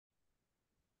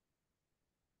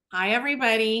Hi,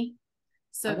 everybody.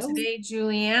 So Hello. today,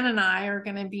 Juliann and I are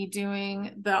going to be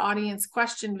doing the audience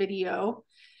question video,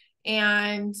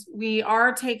 and we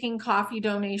are taking coffee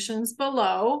donations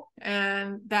below,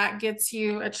 and that gets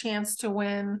you a chance to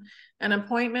win an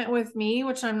appointment with me,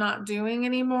 which I'm not doing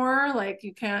anymore. Like,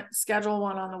 you can't schedule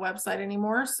one on the website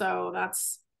anymore. So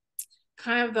that's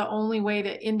kind of the only way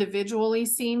to individually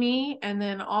see me. And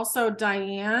then also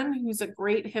Diane, who's a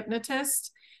great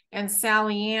hypnotist, and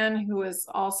Sally Ann, who is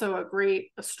also a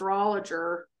great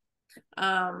astrologer.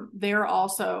 They're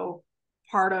also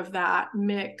part of that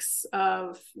mix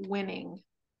of winning.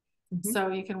 So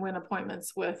you can win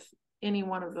appointments with any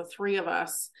one of the three of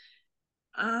us.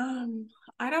 I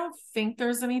don't think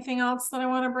there's anything else that I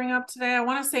want to bring up today. I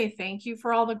want to say thank you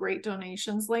for all the great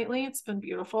donations lately. It's been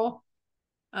beautiful.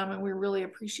 And we really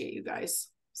appreciate you guys.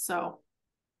 So,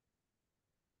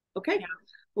 Okay. yeah.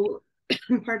 Well,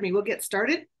 pardon me. We'll get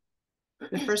started.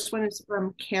 The first one is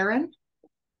from Karen.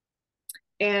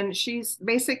 And she's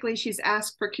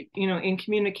asked for, in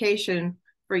communication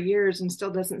for years and still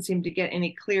doesn't seem to get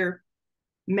any clear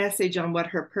message on what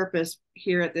her purpose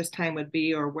here at this time would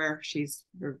be or where she's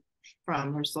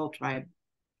from, her soul tribe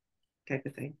type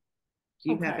of thing.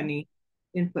 Do you have any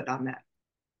input on that?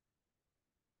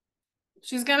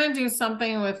 She's gonna do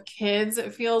something with kids,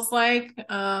 it feels like,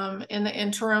 in the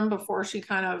interim before she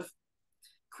kind of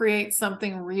creates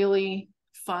something really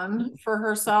fun for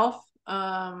herself.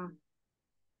 I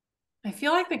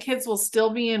feel like the kids will still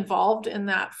be involved in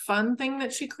that fun thing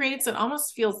that she creates. It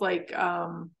almost feels like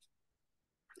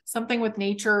something with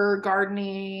nature,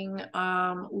 gardening,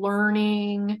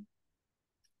 learning,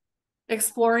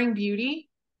 exploring beauty,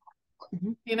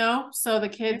 so the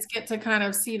kids get to kind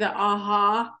of see the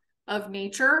aha of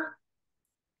nature.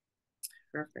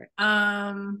 Perfect.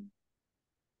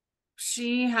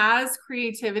 She has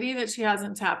creativity that she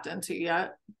hasn't tapped into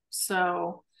yet.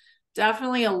 So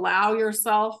definitely allow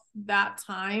yourself that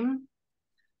time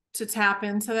to tap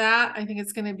into that. I think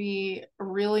it's going to be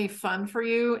really fun for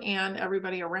you and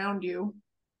everybody around you.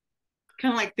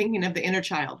 Kind of like thinking of the inner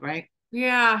child, right?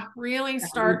 Yeah, really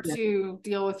start to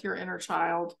deal with your inner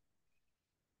child.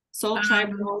 Soul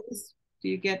tribe wise, do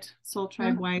you get soul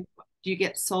tribe wise? Do you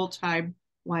get soul tribe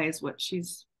wise what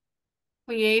she's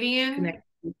Pleiadian,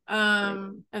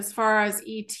 as far as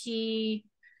ET, the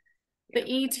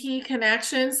ET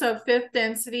connection, so fifth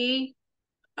density,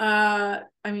 I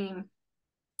mean,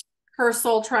 her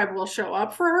soul tribe will show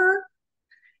up for her.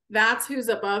 That's who's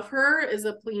above her, is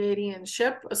a Pleiadian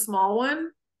ship, a small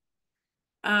one.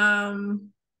 I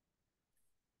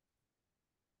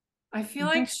feel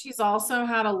like she's also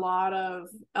had a lot of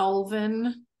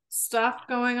elven stuff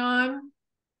going on.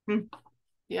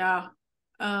 Yeah.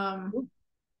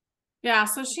 Yeah,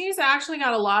 so she's actually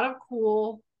got a lot of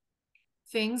cool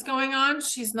things going on.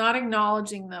 She's not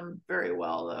acknowledging them very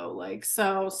well though. Like,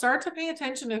 so start to pay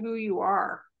attention to who you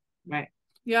are. Right.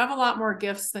 You have a lot more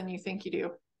gifts than you think you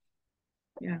do.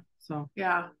 Yeah. So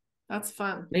yeah, that's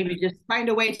fun. Maybe just find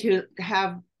a way to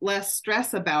have less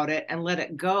stress about it and let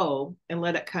it go and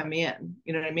let it come in.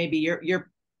 Maybe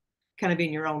you're kind of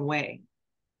in your own way,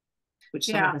 which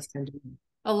some of us tend to do.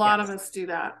 A lot of us do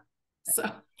that. So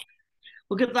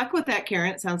well, good luck with that,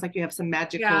 Karen. It sounds like you have some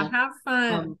magical have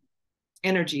fun.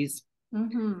 Energies.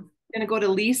 I'm gonna go to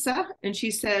Lisa, and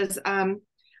she says, I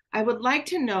would like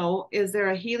to know, is there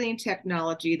a healing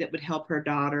technology that would help her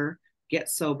daughter get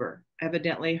sober?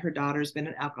 Evidently, her daughter's been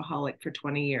an alcoholic for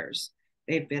 20 years.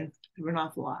 They've been through an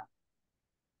awful lot.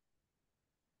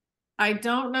 I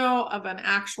don't know of an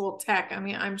actual tech. I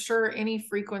mean, I'm sure any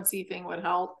frequency thing would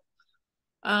help.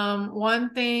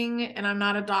 One thing, and I'm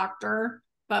not a doctor,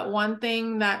 but one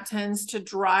thing that tends to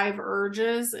drive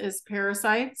urges is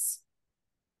parasites.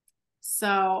 So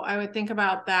I would think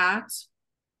about that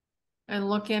and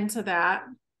look into that.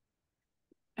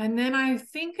 And then I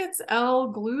think it's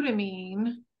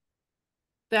L-glutamine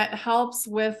that helps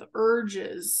with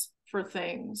urges for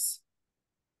things.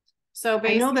 So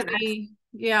basically,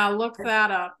 look that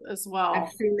up as well.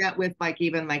 I've seen that with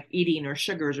even eating or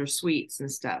sugars or sweets and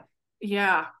stuff.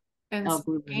 Yeah, and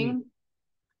smoking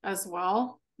as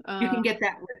well. You can get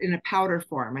that in a powder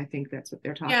form. I think that's what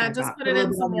they're talking about. Yeah, just put it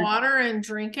in some water and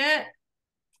drink it.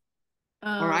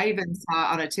 Or I even saw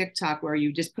on a TikTok where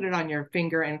you just put it on your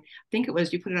finger, and I think it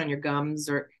was you put it on your gums,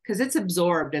 or because it's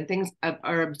absorbed and things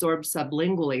are absorbed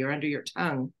sublingually or under your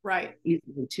tongue, right?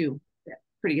 Easily too,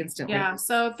 pretty instantly. Yeah.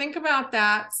 So think about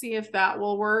that. See if that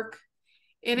will work.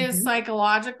 It is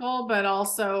psychological, but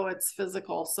also it's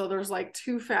physical. So there's like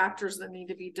two factors that need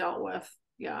to be dealt with.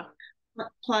 Yeah.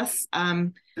 Plus,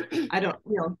 I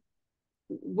don't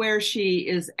where she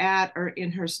is at or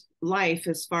in her life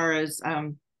as far as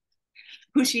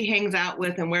who she hangs out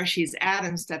with and where she's at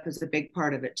and stuff is a big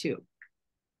part of it too.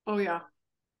 Oh yeah.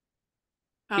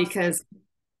 Absolutely. Because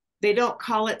they don't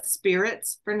call it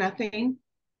spirits for nothing.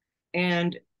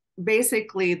 And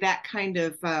basically that kind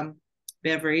of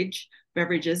beverages,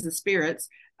 the spirits,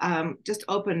 just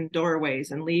open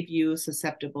doorways and leave you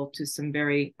susceptible to some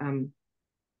very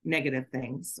negative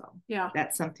things. So yeah,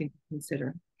 that's something to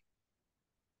consider.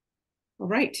 All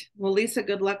right. Well, Lisa,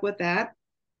 good luck with that.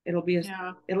 It'll be a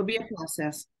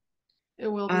process. It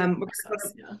will be a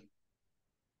process. Yeah.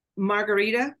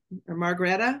 Margareta.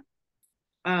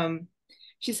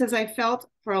 She says, I felt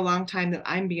for a long time that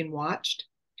I'm being watched.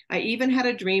 I even had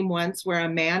a dream once where a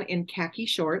man in khaki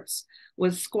shorts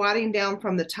was squatting down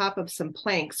from the top of some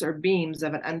planks or beams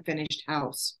of an unfinished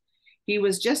house. He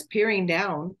was just peering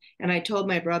down, and I told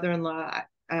my brother-in-law,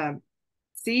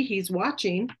 see, he's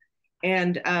watching.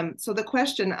 And so the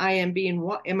question, am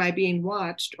I being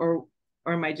watched, or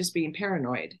am I just being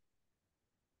paranoid?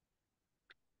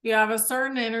 You have a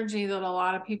certain energy that a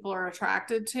lot of people are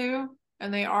attracted to,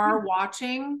 and they are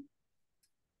watching.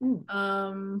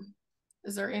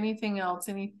 Is there anything else?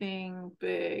 Anything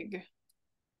big?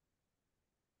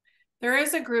 There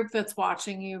is a group that's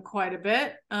watching you quite a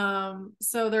bit.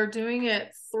 So they're doing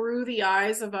it through the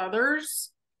eyes of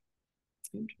others.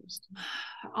 Interesting.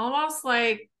 Almost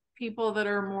like people that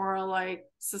are more like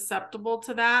susceptible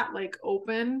to that, like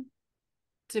open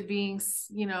to being,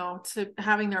 to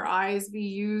having their eyes be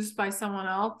used by someone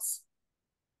else.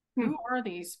 Who are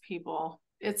these people?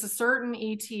 It's a certain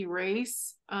ET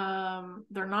race.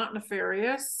 They're not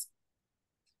nefarious.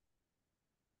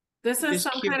 This is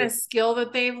some kind of skill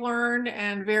that they've learned,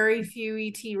 and very few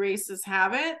ET races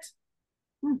have it.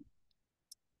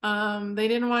 They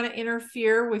didn't want to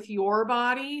interfere with your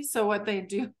body. So what they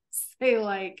do is they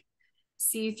like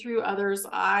see through others'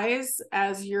 eyes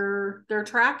as they're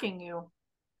tracking you,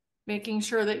 making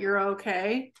sure that you're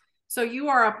okay. So you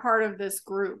are a part of this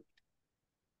group.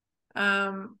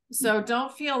 So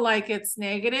don't feel like it's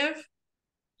negative,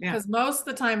 because most of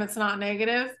the time it's not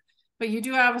negative, but you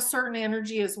do have a certain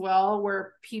energy as well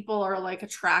where people are like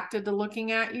attracted to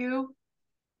looking at you,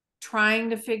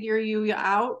 trying to figure you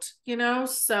out,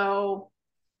 so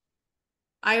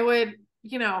I would,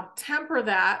 temper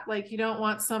that. Like, you don't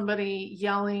want somebody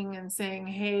yelling and saying,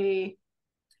 hey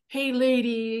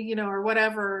lady, or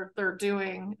whatever they're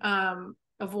doing.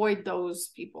 Avoid those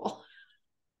people.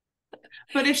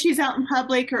 But if she's out in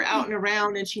public or out and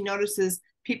around and she notices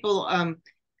people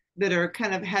that are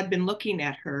had been looking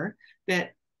at her,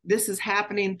 that this is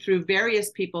happening through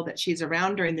various people that she's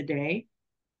around during the day,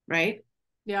 right?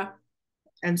 Yeah.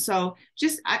 And so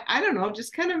just, I don't know,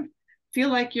 just kind of feel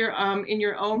like you're in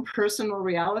your own personal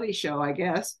reality show, I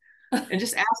guess. And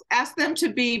just ask them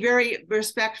to be very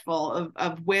respectful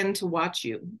of when to watch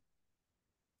you.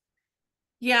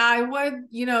 Yeah, I would,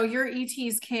 your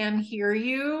ETs can hear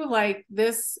you. Like,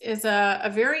 this is a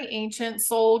very ancient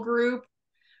soul group.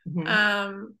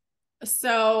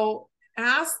 So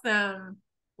ask them,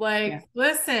 like,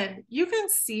 listen, you can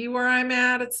see where I'm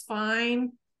at, it's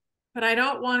fine, but I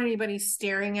don't want anybody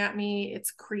staring at me.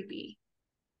 It's creepy.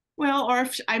 Well, or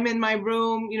if I'm in my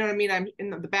room, you know what I mean? I'm in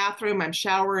the bathroom, I'm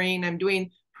showering, I'm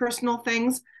doing personal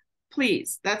things.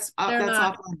 Please, that's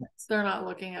off limits. They're not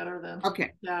looking at her then.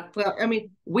 Okay. Yeah. Well, I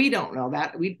mean, we don't know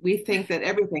that. We think that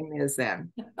everything is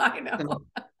then. I know. So,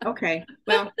 okay.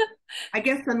 Well, I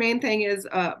guess the main thing is,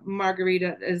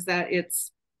 Margarita, is that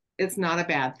it's not a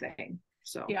bad thing.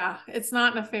 So yeah, it's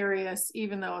not nefarious,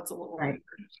 even though it's a little weird.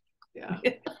 Yeah.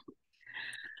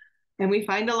 And we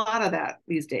find a lot of that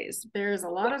these days. There's a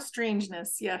lot of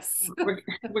strangeness. Yes.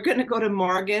 We're going to go to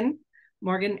Morgan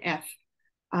F.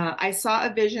 I saw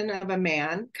a vision of a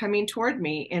man coming toward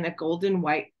me in a golden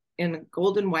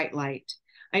white light.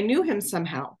 I knew him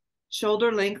somehow.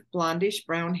 Shoulder length, blondish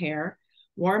brown hair,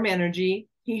 warm energy.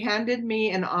 He handed me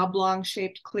an oblong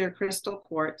shaped clear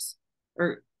quartz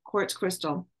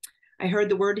crystal. I heard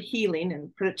the word healing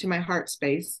and put it to my heart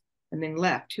space and then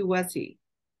left. Who was he?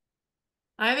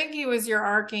 I think he was your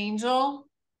archangel.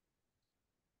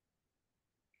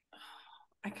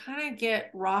 I kind of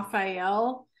get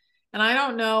Raphael, and I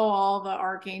don't know all the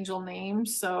archangel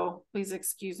names, so please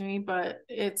excuse me, but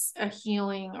it's a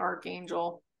healing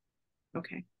archangel.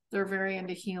 Okay. They're very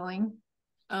into healing.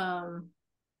 But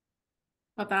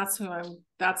that's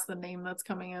the name that's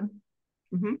coming in.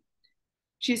 Mm-hmm.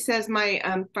 She says,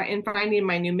 in finding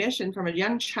my new mission from a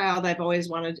young child, I've always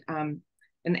wanted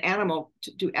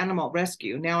to do animal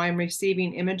rescue. Now I'm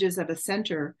receiving images of a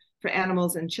center for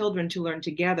animals and children to learn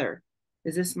together.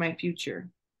 Is this my future?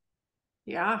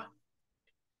 Yeah.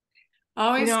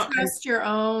 Always trust your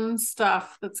own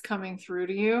stuff that's coming through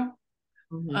to you.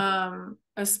 Mhm.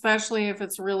 Especially if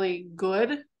it's really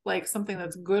good, like something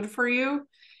that's good for you.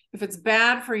 If it's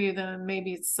bad for you, then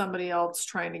maybe it's somebody else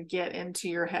trying to get into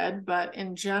your head. But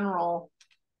in general,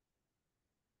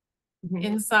 Mhm.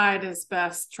 inside is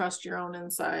best. Trust your own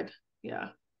inside.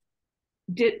 Yeah.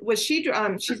 Was she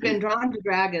she's been drawn to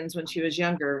dragons when she was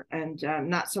younger and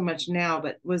not so much now,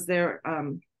 but was there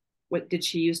what did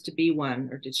she used to be one,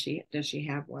 or does she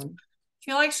have one? I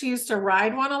feel like she used to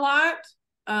ride one a lot.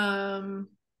 Um,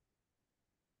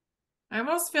 I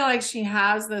almost feel like she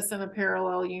has this in a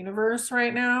parallel universe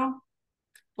right now.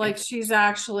 Like Okay. she's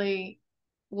actually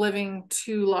living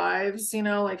two lives, you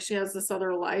know, like she has this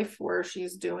other life where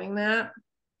she's doing that.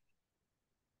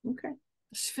 Okay.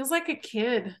 She feels like a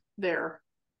kid there.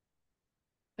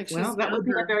 Like Well, she's that would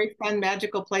be a younger. very fun,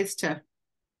 magical place to,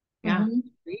 yeah, Mm-hmm.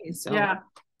 be. So, Yeah.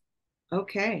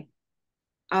 okay.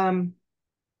 Um,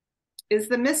 is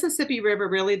the Mississippi River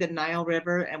really the Nile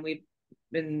River and we've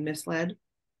been misled?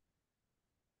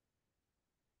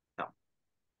 No.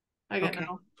 I get Okay.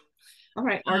 no. All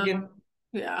right, Morgan.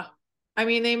 Yeah. I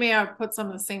mean, they may have put some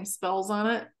of the same spells on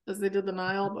it as they did the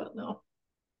Nile, but no.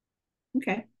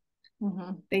 Okay.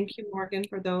 Mm-hmm. Thank you, Morgan,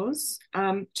 for those.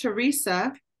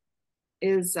 Teresa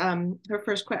is her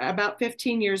first question. About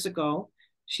 15 years ago,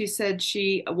 she said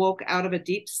she woke out of a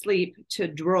deep sleep to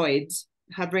droids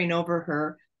hovering over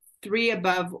her, three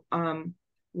above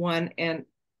one and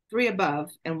three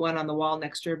above and one on the wall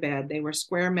next to her bed. They were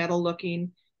square metal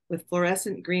looking with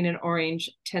fluorescent green and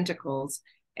orange tentacles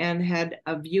and had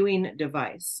a viewing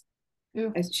device.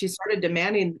 Ew. As she started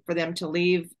demanding for them to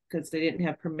leave because they didn't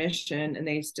have permission and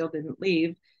they still didn't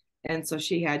leave. And so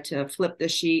she had to flip the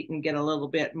sheet and get a little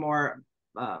bit more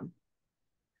um,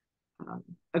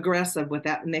 aggressive with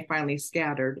that. And they finally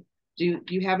scattered. Do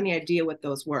you have any idea what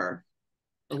those were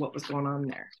or what was going on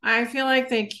there? I feel like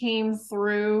they came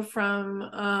through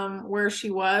from where she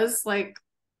was. Like,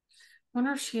 I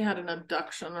wonder if she had an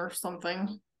abduction or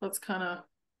something. That's kind of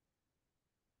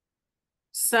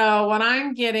so what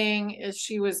I'm getting is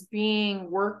she was being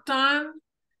worked on,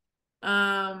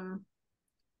 um,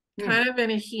 Hmm. kind of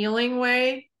in a healing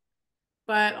way,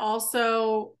 but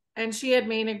also, and she had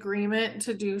made agreement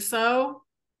to do so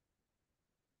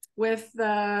with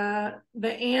the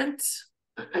ant,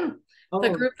 the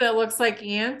Oh, group that looks like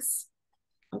ants.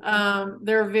 okay.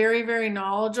 They're very, very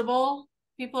knowledgeable.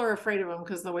 People are afraid of them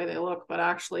because of the way they look, but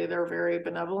actually they're very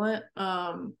benevolent.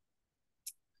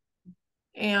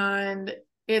 And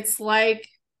it's like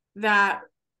that,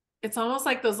 it's almost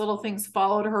like those little things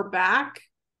followed her back.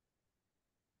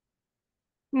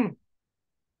 Hmm.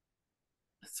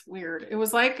 It's weird. It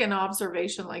was like an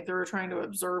observation, like they were trying to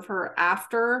observe her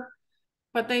after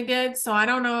what they did. So I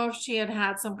don't know if she had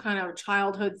had some kind of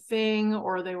childhood thing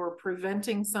or they were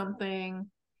preventing something.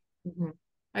 Mm-hmm.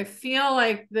 I feel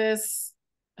like this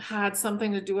had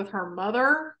something to do with her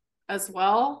mother as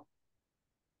well.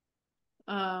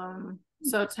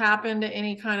 So tap into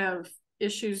any kind of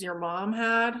issues your mom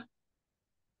had.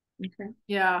 Okay.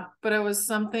 Yeah, but it was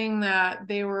something that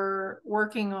they were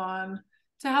working on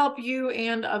to help you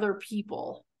and other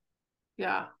people.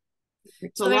 Yeah. So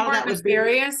So a they lot of weren't that was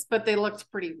very, nefarious, but they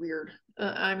looked pretty weird.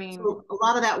 I mean, so a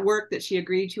lot of that work that she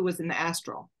agreed to was in the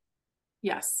astral.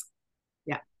 yes.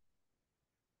 Yeah.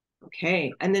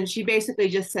 Okay. And then she basically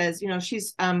just says,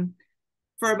 she's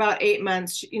for about 8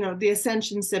 months, the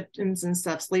ascension symptoms and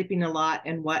stuff, sleeping a lot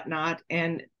and whatnot.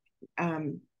 And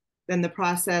um, then the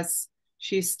process,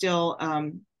 she's still,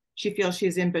 she feels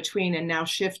she's in between and now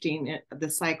shifting the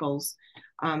cycles,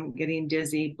 getting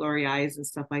dizzy, blurry eyes, and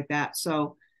stuff like that.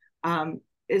 So,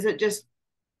 is it just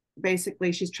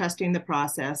basically she's trusting the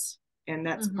process, and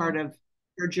that's Mm-hmm. part of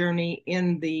her journey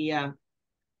in the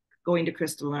going to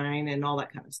crystalline and all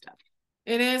that kind of stuff.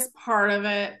 It is part of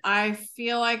it. I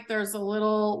feel like there's a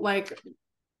little like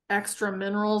extra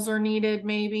minerals are needed,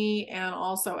 maybe, and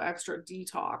also extra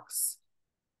detox.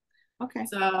 Okay.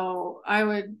 So I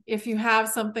would, if you have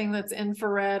something that's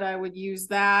infrared, I would use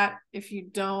that. If you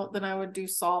don't, then I would do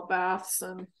salt baths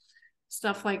and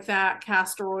stuff like that,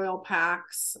 castor oil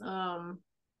packs.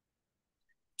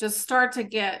 Just start to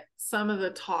get some of the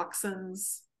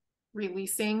toxins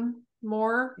releasing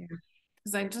more Yeah.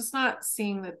 because I'm just not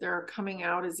seeing that they're coming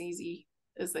out as easy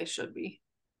as they should be.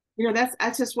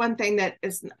 That's just one thing that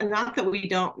is not that we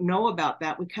don't know about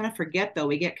that. We kind of forget though.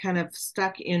 We get kind of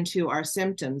stuck into our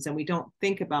symptoms and we don't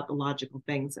think about the logical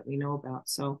things that we know about.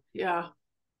 So Yeah.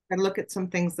 I look at some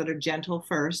things that are gentle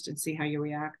first and see how you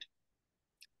react.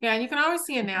 Yeah. And you can always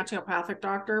see a naturopathic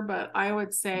doctor, but I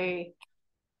would say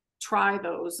try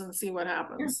those and see what Yeah.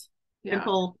 happens. Yeah.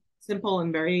 Simple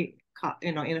and very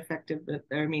ineffective, but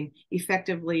I mean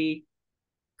effectively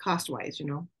cost wise.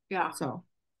 Yeah. So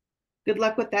good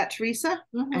luck with that, Teresa.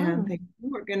 And Mm-hmm. thank you.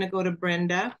 We're going to go to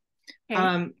Brenda. Okay.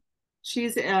 Um,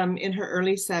 she's in her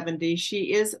early 70s.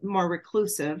 She is more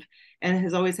reclusive and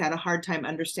has always had a hard time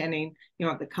understanding,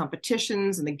 the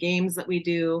competitions and the games that we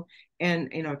do.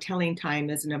 And, telling time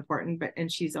isn't important,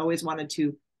 and she's always wanted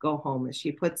to go home, as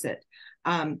she puts it.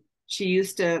 She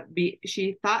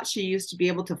thought she used to be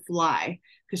able to fly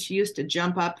because she used to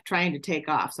jump up trying to take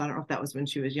off. So I don't know if that was when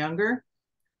she was younger.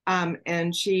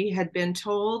 And she had been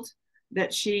told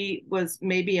that she was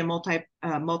maybe a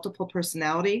multiple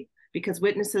personality, because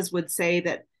witnesses would say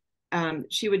that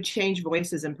she would change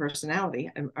voices and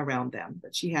personality around them,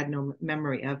 but she had no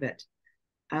memory of it.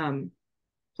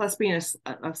 Plus, being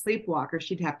a sleepwalker,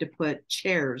 she'd have to put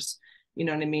chairs, you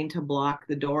know what I mean, to block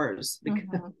the doors,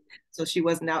 Mm-hmm. so she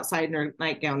wasn't outside in her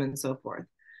nightgown and so forth.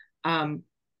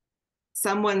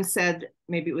 Someone said,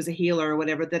 maybe it was a healer or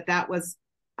whatever, that was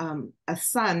a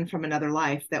son from another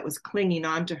life that was clinging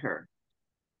on to her.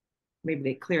 Maybe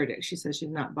they cleared it. She says she's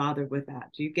not bothered with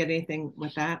that. Do you get anything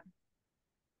with that?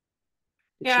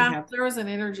 Did she Yeah, have? there was an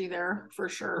energy there for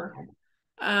sure.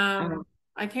 Okay. Um,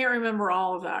 I can't remember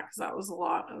all of that because that was a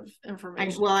lot of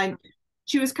information.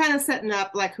 She was kind of setting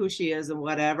up like who she is and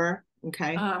whatever.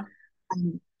 Okay. Uh,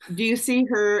 Um, do you see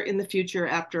her in the future,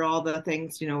 after all the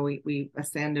things, we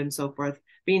ascend and so forth,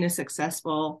 being a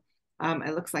successful?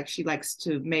 It looks like she likes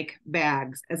to make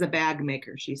bags, as a bag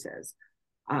maker, she says.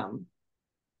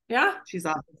 yeah, She's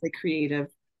obviously creative.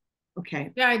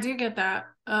 Okay. yeah, I do get that.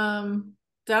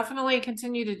 Definitely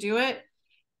continue to do it.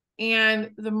 And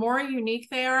the more unique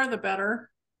they are, the better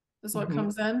is what Mm-hmm.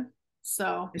 comes in.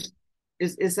 So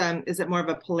Is it more of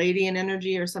a Palladian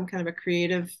energy or some kind of a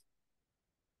creative?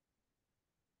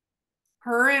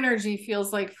 her energy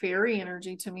feels like fairy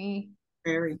energy to me.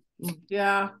 Very.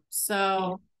 Yeah.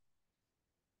 So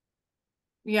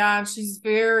yeah, she's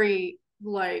very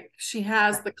like she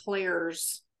has the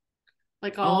clairs,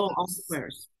 like all All those.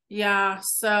 squares. Yeah.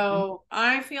 So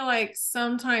I feel like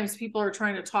sometimes people are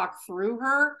trying to talk through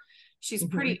her. She's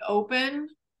Mm-hmm. pretty open.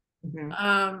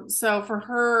 Mm-hmm. So for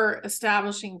her,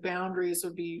 establishing boundaries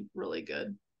would be really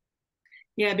good.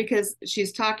 Yeah, because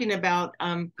she's talking about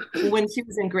when she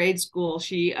was in grade school,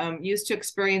 she used to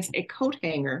experience a coat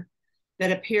hanger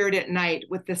that appeared at night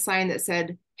with the sign that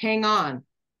said, "Hang on."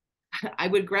 I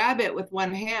would grab it with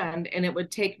one hand and it would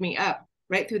take me up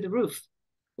right through the roof.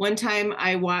 One time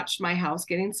I watched my house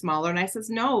getting smaller and I says,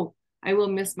 "No, I will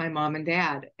miss my mom and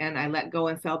dad." And I let go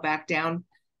and fell back down,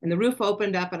 and the roof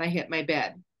opened up and I hit my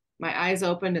bed. My eyes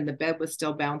opened and the bed was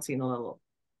still bouncing a little.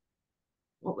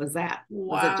 What was that?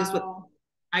 Was it just what Wow.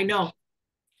 I know?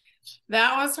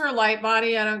 That was her light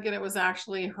body. I don't get it was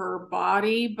actually her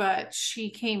body, but she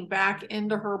came back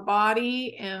into her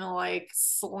body and like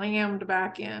slammed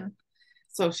back in.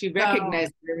 So she So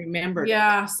recognized it, remembered it.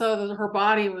 yeah, so her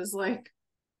body was like,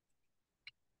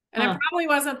 and it Huh. probably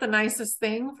wasn't the nicest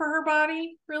thing for her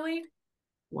body, really.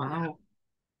 Wow.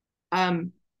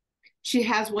 Um, she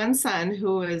has one son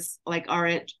who is like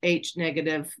RH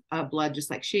negative blood, just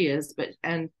like she is.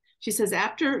 And she says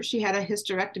after she had a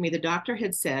hysterectomy, the doctor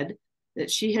had said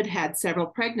that she had had several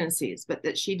pregnancies, but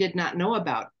that she did not know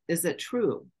about. Is it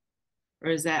true, or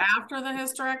is that? After the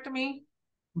hysterectomy.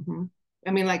 Mhm.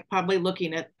 I mean, like probably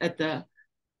looking at the,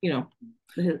 you know,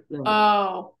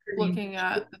 Oh, looking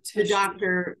at the the tissue.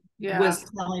 doctor Yeah. was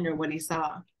telling her what he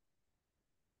saw.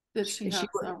 Did she And have she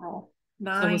several?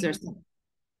 so was there Nine. some,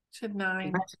 She had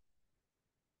nine.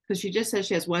 because she just says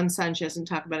she has one son. She hasn't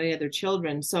talked about any other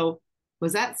children. So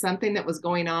was that something that was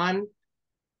going on?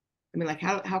 I mean, like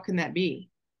how can that be?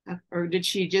 Or did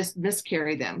she just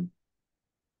miscarry them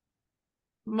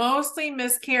Mostly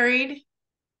miscarried.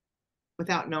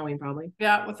 without knowing, probably?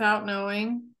 Yeah, without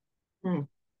knowing. Hmm.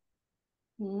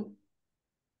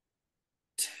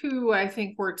 Two, I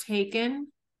think, were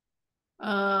taken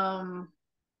um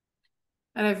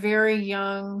at a very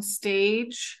young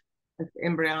stage.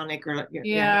 Embryonic or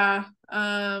yeah.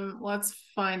 Yeah. Let's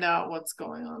find out what's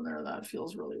going on there. That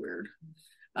feels really weird.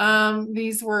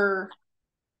 These were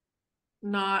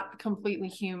not completely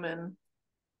human.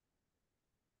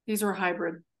 These were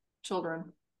hybrid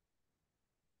children.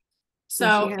 So she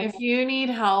So had, if you need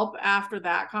help after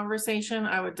that conversation,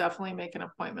 I would definitely make an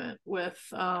appointment with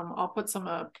I'll put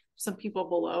some people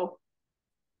below.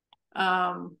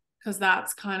 Because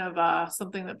that's kind of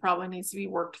something that probably needs to be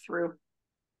worked through.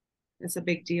 it's a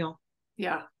big deal.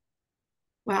 Yeah.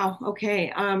 Wow.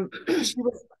 Okay.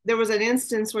 There was an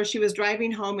instance where she was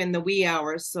driving home in the wee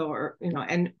hours,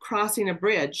 and crossing a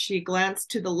bridge. She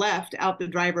glanced to the left out the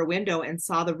driver window and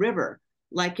saw the river,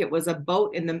 like it was a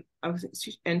boat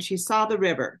and she saw the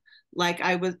river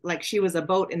like she was a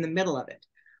boat in the middle of it.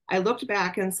 I looked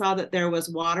back and saw that there was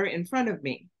water in front of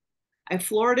me. I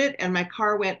floored it and my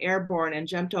car went airborne and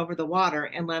jumped over the water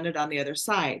and landed on the other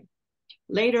side.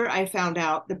 Later, I found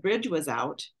out the bridge was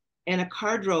out and a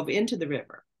car drove into the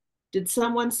river. Did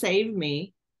someone save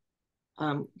me?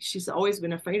 She's always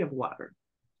been afraid of water.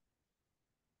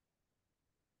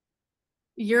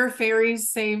 Your fairies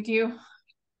saved you.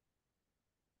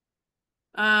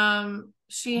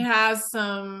 She has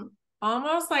some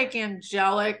almost like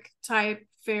angelic type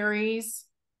fairies,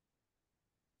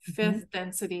 fifth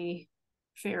density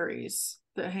fairies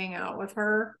that hang out with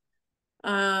her.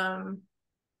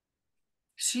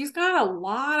 She's got a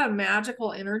lot of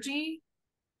magical energy.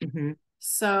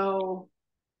 So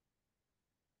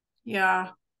yeah,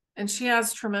 and she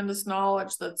has tremendous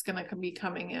knowledge that's going to be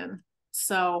coming in.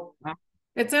 So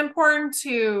it's important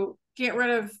to get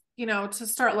rid of, you know, to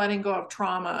start letting go of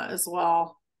trauma as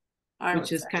well.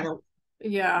 Which is kind of,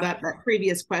 that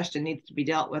previous question needs to be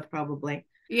dealt with probably.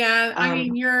 Yeah, I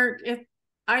mean,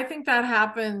 I think that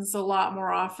happens a lot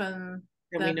more often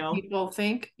than people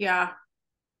think. Yeah.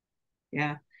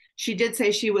 Yeah. She did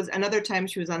say another time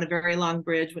she was on a very long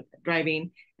bridge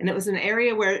driving, and it was an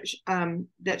area where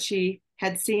that she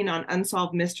had seen on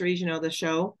Unsolved Mysteries, you know, the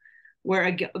show, where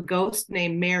a ghost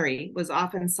named Mary was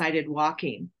often sighted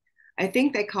walking. I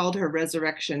think they called her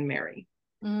Resurrection Mary.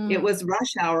 It was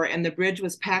rush hour and the bridge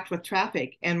was packed with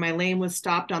traffic and my lane was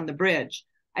stopped on the bridge.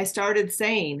 I started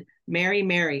saying, Mary,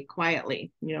 Mary,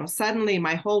 quietly. You know, suddenly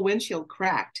my whole windshield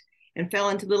cracked and fell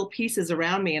into little pieces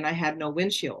around me and I had no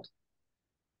windshield.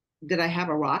 Did I have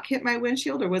a rock hit my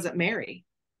windshield or was it Mary?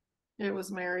 It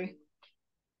was Mary.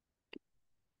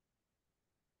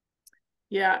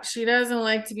 Yeah, she doesn't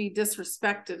like to be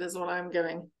disrespected is what I'm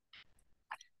getting.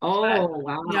 Oh,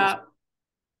 wow. Yeah.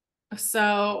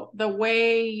 So the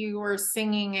way you were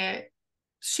singing it,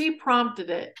 she prompted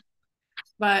it,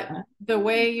 but the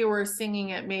way you were singing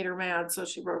it made her mad, so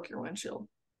she broke your windshield.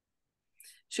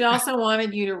 She also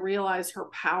wanted you to realize her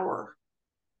power.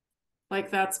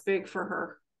 Like that's big for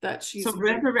her. That she's so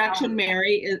Resurrection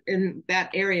Mary is in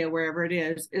that area, wherever it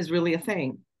is really a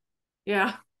thing.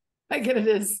 Yeah, I get it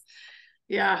is.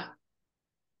 Yeah.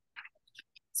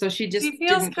 So she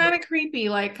feels kind of creepy,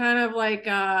 like kind of like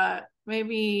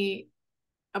maybe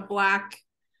a black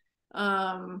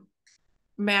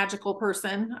magical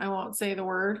person. I won't say the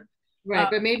word. Right,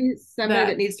 but maybe somebody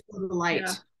that needs to go to the light.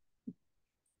 Yeah.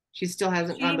 She still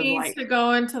hasn't gone to the light. She needs to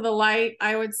go into the light.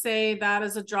 I would say that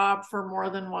is a job for more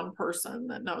than one person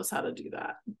that knows how to do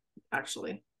that,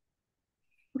 actually.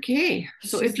 Okay.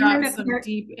 So if you have some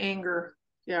deep anger.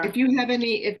 Yeah. If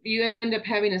you end up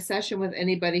having a session with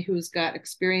anybody who's got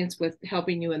experience with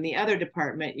helping you in the other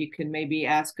department, you can maybe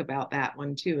ask about that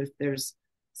one too, if there's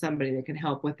somebody that can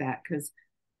help with that. Because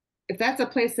if that's a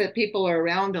place that people are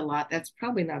around a lot, that's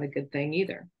probably not a good thing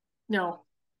either. No.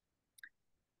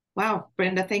 Wow,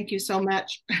 Brenda, thank you so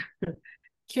much.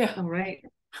 Yeah. All right.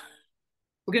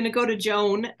 We're going to go to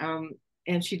Joan,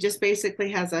 and she just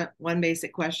basically has one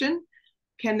basic question.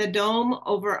 Can the dome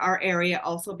over our area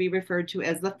also be referred to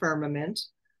as the firmament?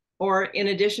 Or in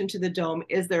addition to the dome,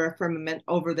 is there a firmament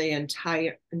over the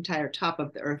entire top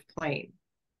of the earth plane?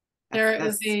 There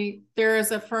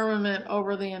is a firmament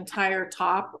over the entire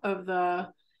top of the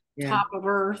top of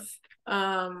earth,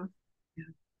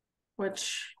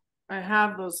 which I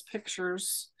have those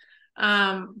pictures.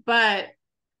 But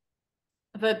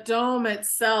the dome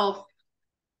itself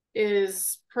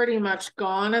is pretty much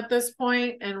gone at this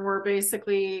point, and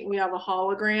we have a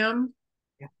hologram.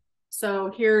 Yeah. So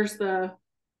here's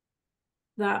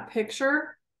that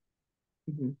picture.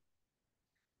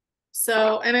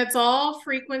 So, and it's all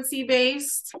frequency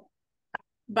based,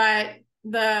 but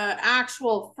the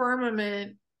actual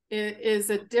firmament is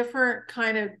a different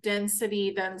kind of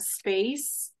density than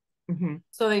space.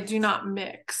 So they do not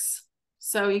mix.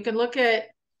 So you can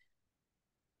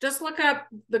just look up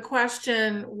the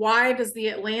question, why does the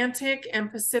Atlantic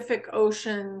and Pacific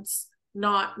Oceans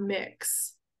not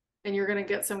mix? And you're going to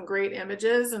get some great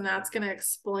images, and that's going to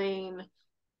explain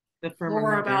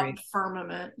more about the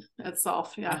firmament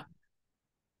itself. Yeah.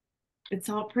 It's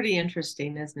all pretty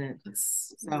interesting, isn't it?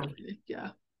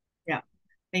 Yeah. Yeah.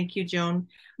 Thank you, Joan.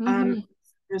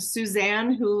 There's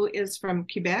Suzanne, who is from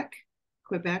Quebec,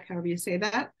 however you say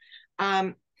that.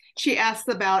 She asks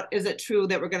about, is it true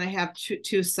that we're going to have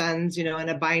two suns, you know, in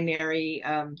a binary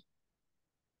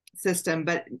system?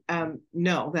 But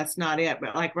no, that's not it.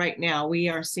 But like right now, we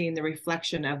are seeing the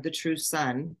reflection of the true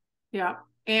sun. Yeah.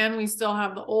 And we still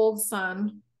have the old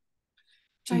sun,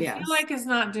 which I feel like is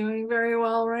not doing very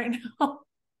well right now.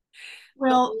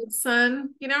 Well, the old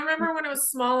sun, you know, remember when it was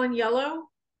small and yellow?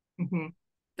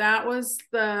 That was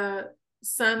the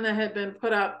sun that had been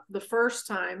put up the first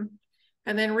time.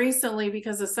 And then recently,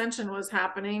 because ascension was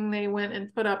happening, they went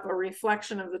and put up a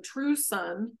reflection of the true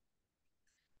sun.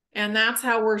 And that's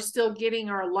how we're still getting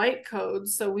our light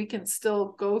codes, so we can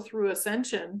still go through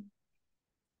ascension.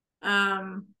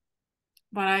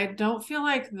 But I don't feel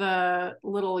like the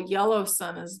little yellow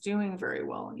sun is doing very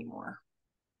well anymore.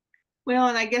 Well,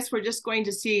 and I guess we're just going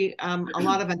to see a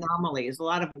lot of anomalies, a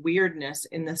lot of weirdness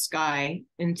in the sky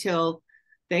until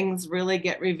things really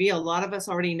get revealed. A lot of us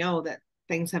already know that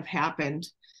things have happened,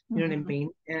 you know what I mean?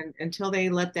 And until they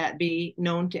let that be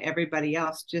known to everybody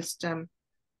else, just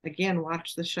again,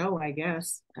 watch the show, I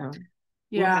guess.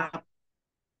 Yeah.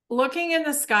 Looking in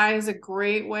the sky is a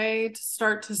great way to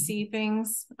start to see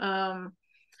things,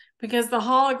 because the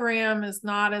hologram is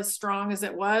not as strong as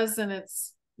it was. And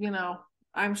it's,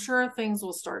 I'm sure things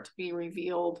will start to be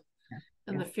revealed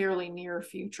in the fairly near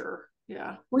future.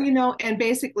 Yeah. Well, and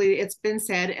basically it's been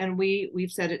said, and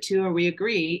we've said it too, or we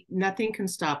agree, nothing can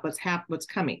stop what's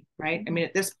coming, right? I mean,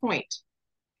 at this point.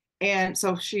 And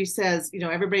so she says,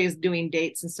 everybody is doing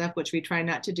dates and stuff, which we try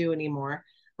not to do anymore.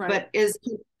 Right. But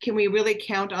can we really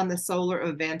count on the solar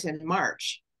event in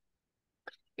March?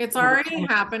 It's already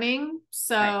happening.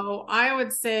 So I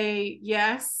would say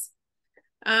yes.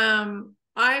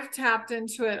 I've tapped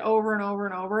into it over and over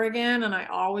and over again, and I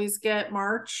always get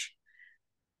March.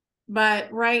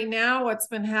 But right now, what's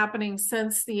been happening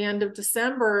since the end of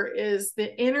December is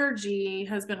the energy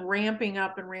has been ramping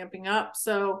up and ramping up.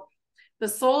 So the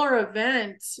solar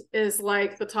event is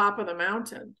like the top of the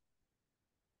mountain.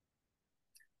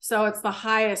 So it's the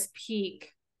highest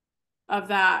peak of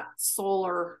that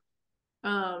solar.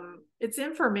 It's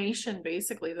information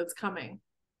basically that's coming.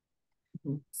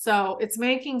 So it's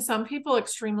making some people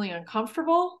extremely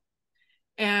uncomfortable,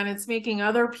 and it's making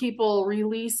other people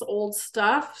release old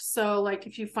stuff. So like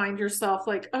if you find yourself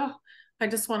like, oh, I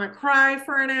just want to cry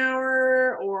for an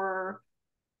hour, or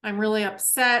I'm really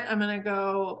upset, I'm going to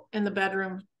go in the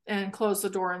bedroom and close the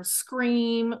door and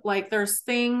scream. Like there's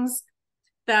things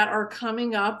that are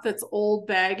coming up that's old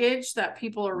baggage that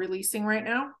people are releasing right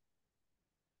now.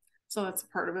 So that's a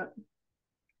part of it.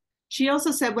 She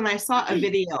also said, when I saw a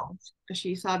video,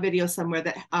 she saw a video somewhere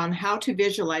that on how to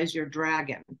visualize your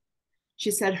dragon.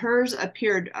 She said hers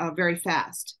appeared very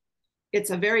fast.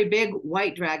 It's a very big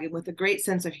white dragon with a great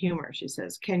sense of humor. She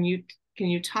says, can you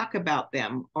talk about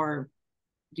them, or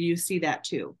do you see that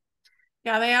too?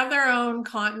 Yeah, they have their own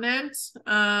continent.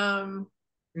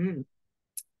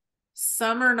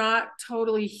 Some are not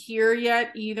totally here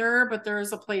yet either, but there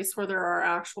is a place where there are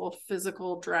actual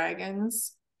physical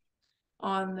dragons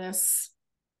on this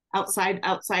outside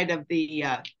of the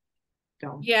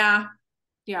dome. Yeah.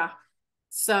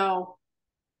 So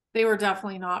they were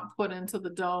definitely not put into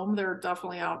the dome. They're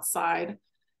definitely outside.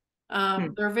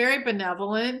 They're very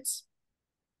benevolent.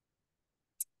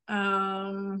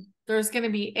 There's going to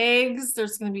be eggs.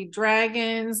 There's going to be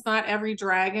dragons. Not every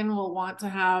dragon will want to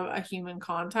have a human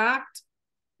contact.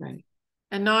 Right.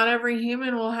 And not every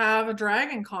human will have a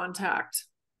dragon contact.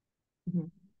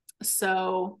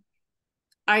 So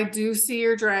I do see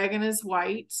your dragon as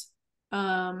white,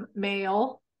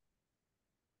 male,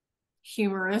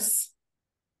 humorous,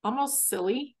 almost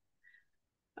silly.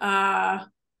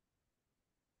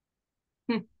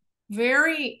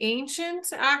 Very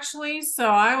ancient, actually. So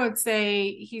I would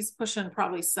say he's pushing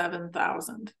probably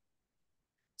 7,000.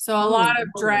 So a lot of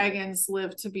dragons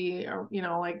live to be,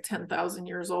 like 10,000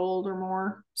 years old or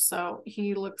more. So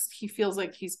he feels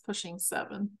like he's pushing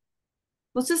 7.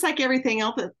 Well, it's just like everything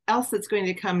else that's going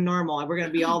to come normal. We're going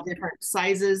to be all different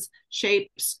sizes,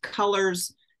 shapes,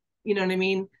 colors. You know what I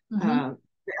mean? The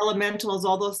elementals,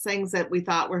 all those things that we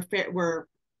thought were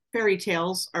fairy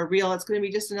tales are real. It's going to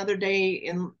be just another day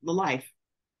in the life.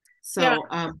 So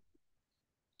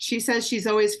she says she's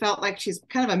always felt like she's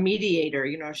kind of a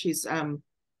mediator. She's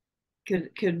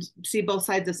could see both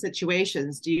sides of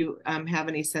situations. Do you have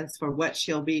any sense for what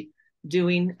she'll be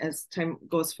doing as time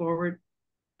goes forward?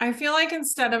 I feel like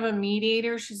instead of a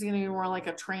mediator, she's going to be more like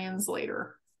a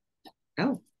translator.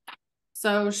 Oh.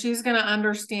 So she's going to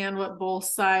understand what both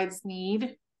sides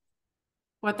need,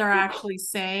 what they're actually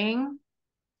saying.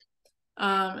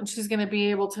 And she's going to be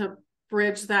able to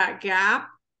bridge that gap.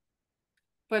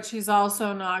 But she's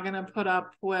also not going to put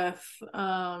up with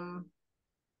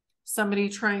somebody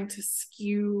trying to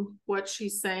skew what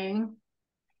she's saying.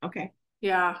 Okay.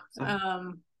 Yeah.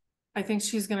 I think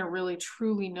she's going to really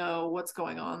truly know what's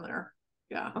going on there.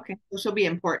 Yeah. Okay. So she'll be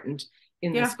important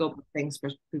in the scope of things for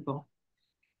people.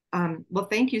 Well,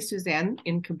 thank you, Suzanne,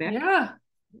 in Quebec. Yeah.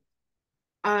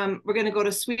 We're going to go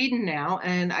to Sweden now,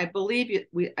 and I believe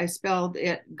I spelled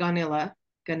it Gunilla.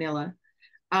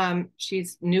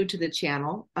 She's new to the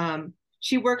channel.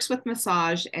 She works with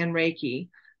massage and Reiki,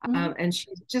 Mhm. and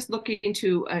she's just looking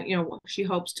to, she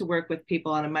hopes to work with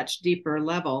people on a much deeper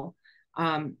level,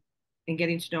 and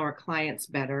getting to know her clients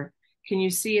better. Can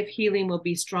you see if healing will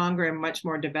be stronger and much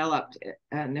more developed,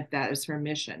 and if that is her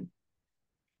mission?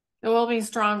 It will be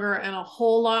stronger and a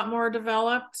whole lot more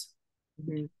developed.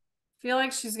 Mm-hmm. I feel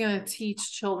like she's going to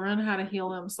teach children how to heal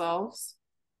themselves.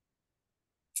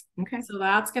 Okay. So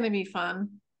that's going to be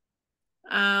fun.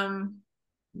 Um,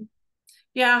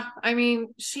 yeah, I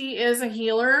mean, she is a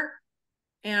healer,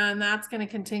 and that's going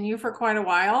to continue for quite a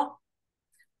while.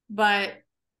 But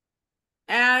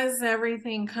as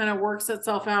everything kind of works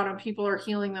itself out and people are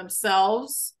healing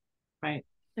themselves, Right.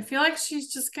 I feel like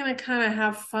she's just going to kind of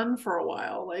have fun for a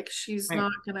while. Like she's Right.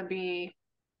 not going to be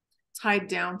tied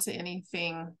down to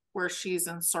anything where she's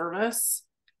in service.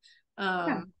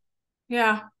 Yeah.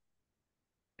 Yeah.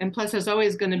 And plus, there's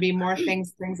always going to be more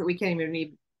things that we can't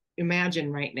even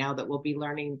imagine right now that we'll be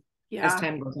learning as Yeah.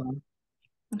 time goes on.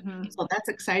 Mm-hmm. So that's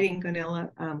exciting,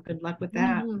 Gunilla. Good luck with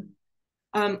that.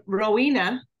 Mm-hmm.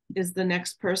 Rowena is the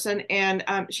next person, and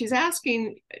she's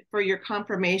asking for your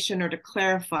confirmation or to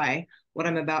clarify what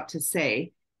I'm about to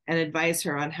say and advise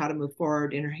her on how to move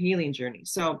forward in her healing journey.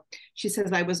 So she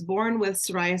says, I was born with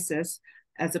psoriasis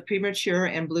as a premature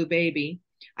and blue baby.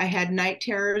 I had night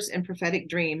terrors and prophetic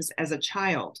dreams as a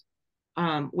child,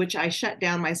 which I shut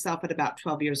down myself at about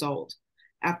 12 years old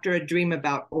after a dream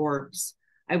about orbs.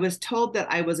 I was told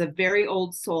that I was a very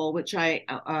old soul, which by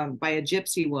a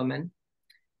gypsy woman.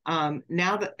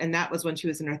 That was when she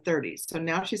was in her 30s. So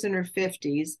now she's in her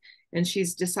 50s, and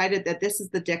she's decided that this is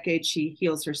the decade she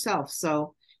heals herself.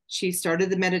 So she started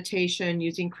the meditation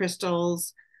using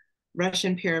crystals,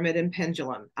 Russian pyramid, and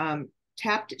pendulum.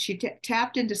 She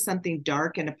tapped into something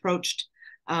dark and approached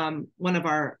one of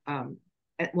our,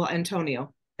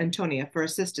 Antonia for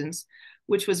assistance,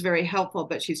 which was very helpful,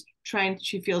 but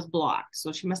she feels blocked.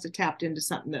 So she must have tapped into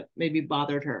something that maybe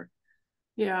bothered her.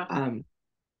 Yeah.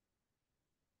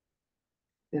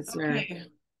 Is there, Okay.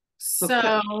 so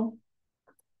So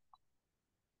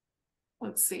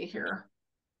let's see here.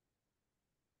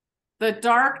 The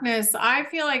darkness, I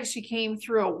feel like she came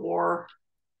through a war.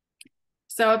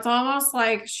 So it's almost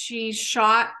like she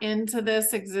shot into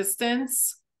this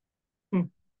existence hmm,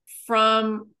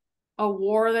 from a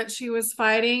war that she was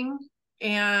fighting.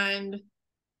 And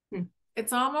hmm,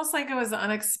 it's almost like it was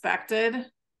unexpected.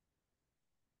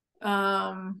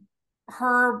 Her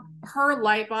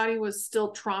light body was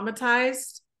still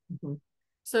traumatized. mhm,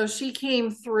 So she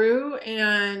came through,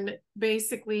 and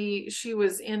basically she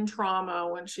was in trauma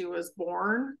when she was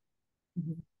born.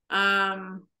 mhm,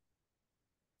 Um,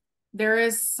 there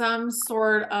is some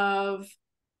sort of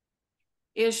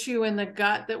issue in the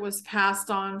gut that was passed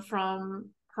on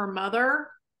from her mother.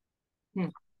 hmm,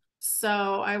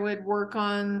 So I would work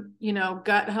on,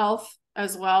 gut health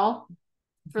as well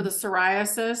for mhm. the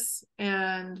psoriasis.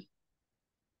 And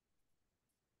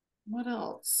what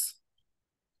else?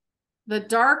 The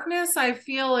darkness, I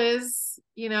feel, is,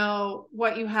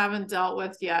 what you haven't dealt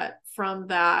with yet from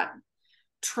that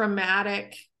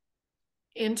traumatic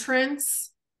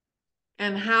entrance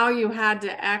and how you had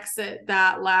to exit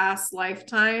that last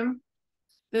lifetime.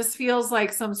 This feels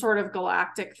like some sort of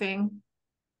galactic thing.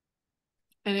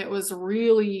 And it was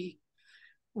really,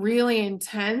 really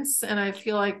intense. And I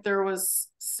feel like there was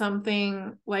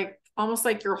something like almost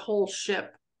like your whole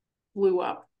ship blew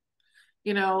up,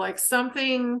 like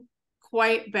something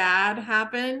quite bad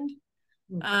happened.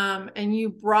 Hmm. And you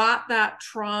brought that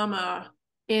trauma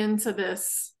into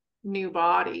this new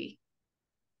body.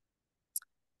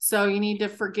 So you need to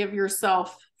forgive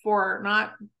yourself for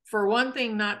one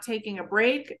thing, not taking a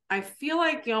break. I feel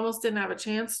like you almost didn't have a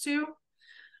chance to,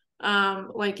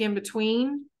 like in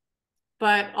between,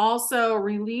 but also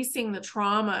releasing the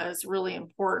trauma is really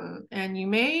important. And you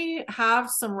may have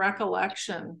some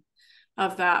recollection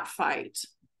of that fight.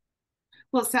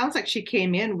 Well, it sounds like she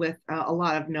came in with a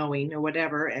lot of knowing or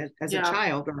whatever as a Yeah.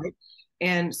 child, right?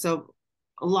 And so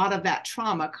a lot of that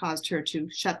trauma caused her to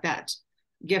shut that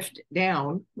gift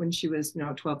down when she was,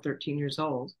 12, 13 years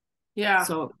old. Yeah.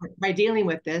 So by dealing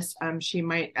with this, she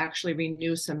might actually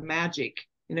renew some magic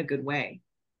in a good way.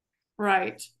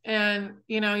 Right. And,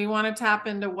 you want to tap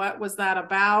into what was that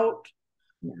about?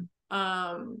 Yeah.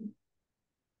 Um,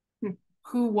 Hmm.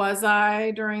 who was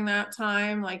I during that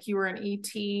time? Like you were an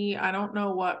ET. I don't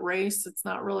know what race. It's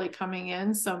not really coming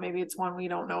in. So maybe it's one we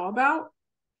don't know about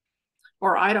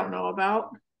or I don't know about.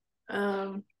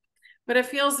 But it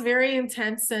feels very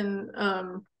intense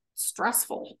and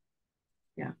stressful.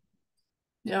 Yeah. So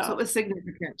Yeah. it was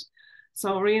significant.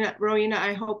 So Rowena,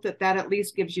 I hope that at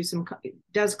least gives you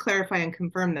does clarify and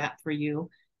confirm that for you,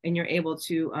 and you're able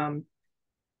to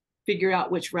figure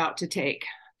out which route to take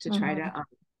to try to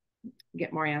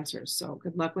get more answers. So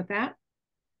good luck with that.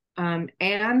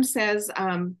 Anne says,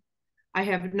 I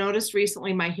have noticed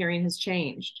recently my hearing has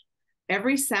changed.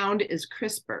 Every sound is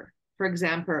crisper. For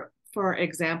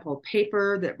example,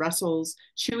 paper that rustles,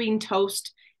 chewing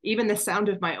toast, even the sound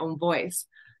of my own voice.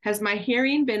 Has my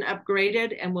hearing been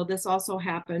upgraded, and will this also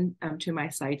happen to my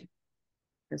sight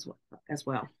as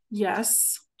well?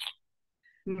 Yes.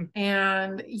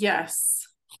 And yes.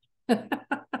 Okay.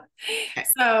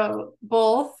 So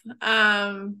both.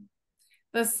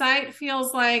 The sight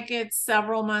feels like it's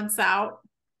several months out.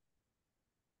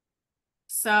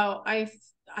 So I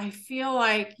feel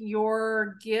like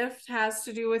your gift has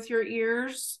to do with your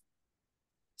ears.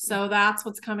 So that's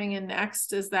what's coming in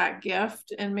next, is that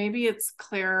gift. And maybe it's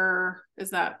clear.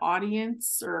 Is that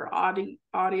audience or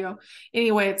audio?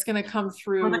 Anyway, it's going to come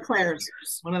through. One of the clairs.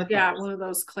 Yeah, one of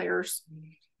those clairs.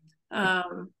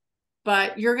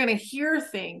 But you're going to hear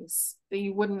things that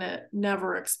you wouldn't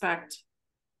never expect.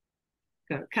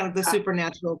 Kind of the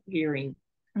supernatural hearing.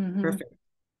 Perfect.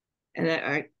 And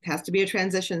it has to be a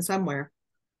transition somewhere.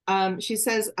 She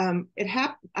says it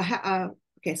happened.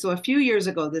 Okay, so a few years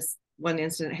ago, this one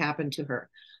incident happened to her.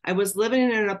 I was living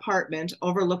in an apartment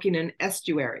overlooking an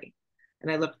estuary,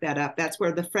 and I looked that up. That's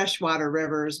where the freshwater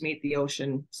rivers meet the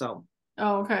ocean. So,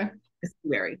 okay.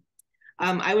 Estuary.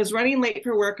 I was running late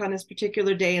for work on this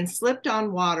particular day and slipped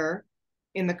on water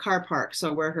in the car park.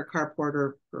 So where her carport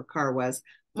or her car was,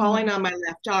 falling on my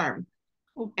left arm,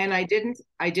 and I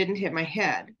didn't hit my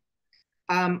head.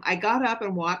 I got up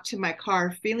and walked to my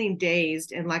car feeling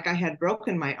dazed and like I had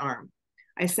broken my arm.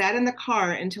 I sat in the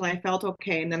car until I felt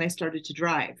okay, and then I started to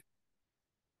drive.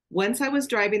 Once I was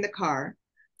driving the car,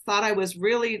 thought I was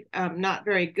really not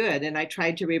very good, and I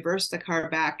tried to reverse the car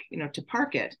back, to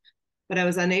park it, but I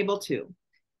was unable to.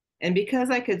 And because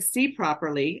I could see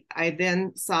properly, I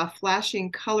then saw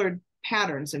flashing colored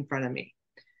patterns in front of me.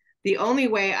 The only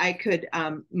way I could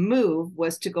move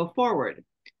was to go forward.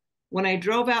 When I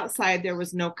drove outside, there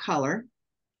was no color.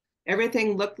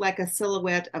 Everything looked like a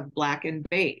silhouette of black and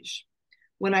beige.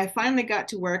 When I finally got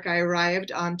to work, I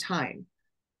arrived on time,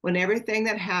 when everything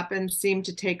that happened seemed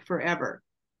to take forever.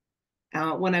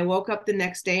 When I woke up the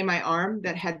next day, my arm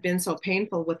that had been so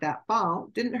painful with that fall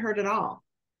didn't hurt at all.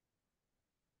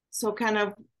 So kind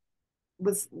of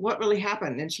was what really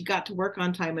happened, and she got to work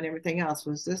on time and everything else.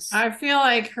 Was this? I feel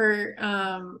like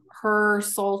her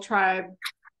soul tribe,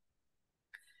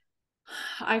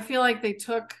 I feel like they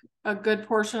took a good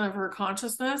portion of her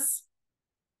consciousness,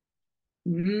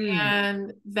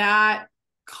 and that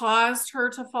caused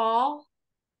her to fall.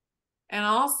 And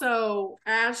also,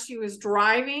 as she was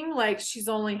driving, like, she's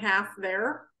only half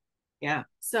there. Yeah.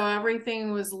 So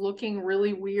everything was looking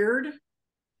really weird.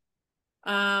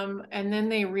 And then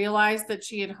they realized that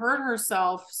she had hurt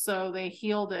herself, so they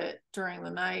healed it during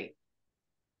the night.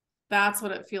 That's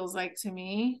what it feels like to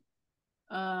me.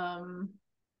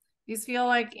 These feel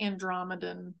like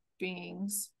Andromedan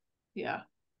beings. Yeah.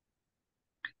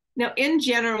 Now, in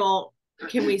general,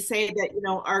 can we say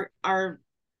that,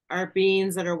 our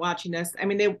beings that are watching us, I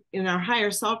mean, our higher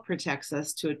self protects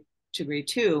us to a degree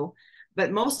too,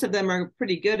 but most of them are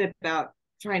pretty good about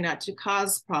trying not to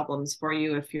cause problems for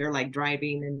you if you're like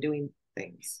driving and doing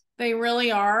things. They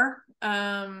really are.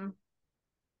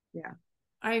 Yeah.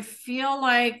 I feel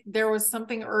like there was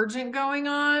something urgent going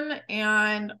on,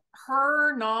 and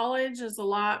her knowledge is a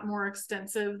lot more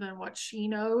extensive than what she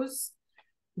knows.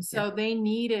 Okay. So they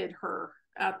needed her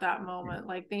at that moment.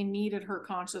 Like, they needed her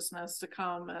consciousness to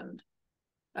come and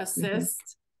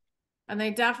assist. And they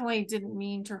definitely didn't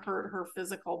mean to hurt her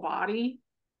physical body.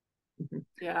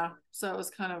 Yeah. So it was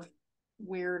kind of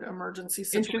weird emergency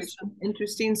situation.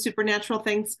 Interesting supernatural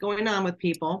things going on with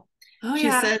people. Oh, she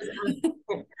says,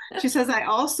 she says, I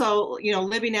also,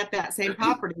 living at that same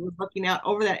property, was looking out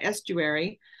over that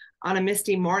estuary on a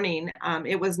misty morning.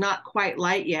 It was not quite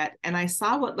light yet, and I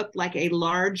saw what looked like a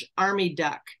large army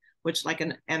duck, which like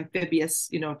an amphibious,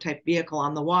 type vehicle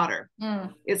on the water.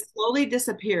 It slowly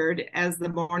disappeared as the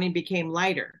morning became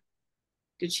lighter.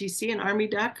 Did she see an army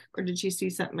duck, or did she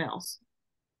see something else?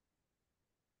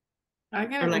 I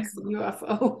got like a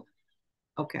UFO.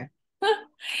 Okay.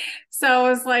 So it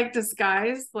was like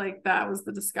disguise, like that was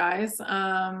the disguise.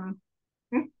 And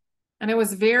it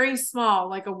was very small,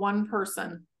 like a one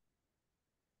person.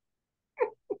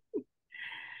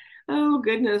 Oh,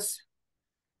 goodness.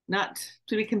 Not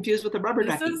to be confused with a rubber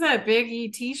ducky. This is a big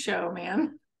ET show,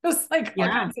 man. It was like all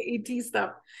kinds of ET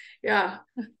stuff. Yeah.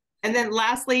 And then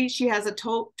lastly, she has a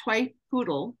toy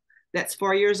poodle that's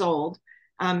 4 years old.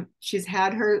 She's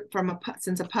had her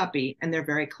since a puppy, and they're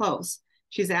very close.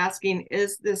 She's asking,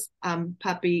 is this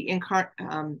puppy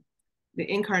the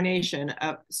incarnation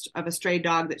of a stray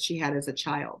dog that she had as a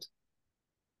child?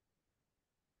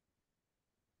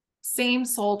 Same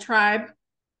soul tribe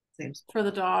Same. for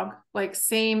the dog, like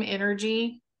same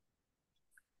energy.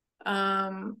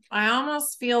 I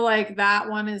almost feel like that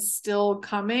one is still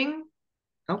coming.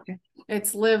 Okay.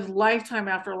 It's lived lifetime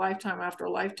after lifetime after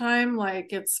lifetime.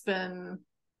 Like it's been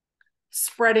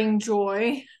spreading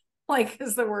joy, like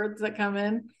is the words that come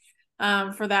in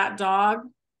for that dog.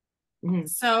 Mm-hmm.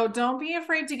 So don't be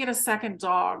afraid to get a second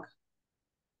dog,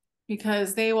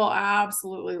 because they will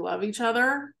absolutely love each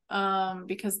other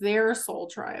because they're soul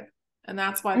tribe. And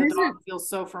that's why the dog feels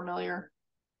so familiar.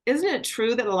 Isn't it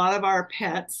true that a lot of our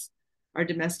pets, our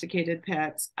domesticated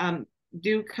pets,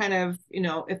 do kind of,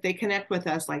 if they connect with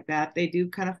us like that, they do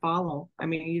kind of follow. I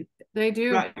mean, they do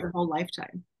throughout your whole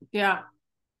lifetime. Yeah.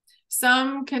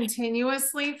 Some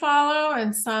continuously follow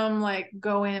and some like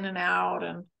go in and out.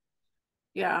 And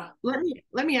yeah.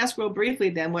 Let me ask real briefly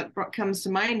then. What comes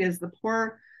to mind is the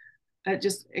poor,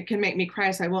 it can make me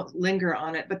cry, so I won't linger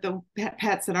on it, but the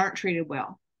pets that aren't treated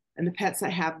well and the pets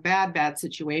that have bad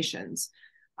situations.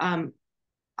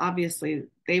 Obviously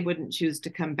they wouldn't choose to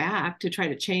come back to try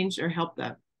to change or help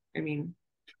them. I mean,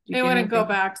 they wouldn't go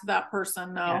back to that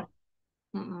person. No.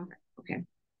 Yeah. Okay.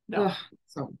 No. Ugh,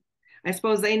 so I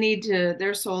suppose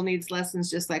their soul needs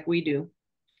lessons just like we do.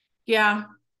 Yeah,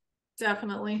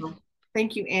 definitely. So,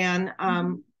 thank you, Anne.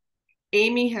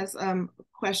 Amy has a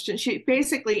question.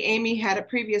 Amy had a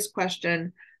previous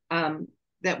question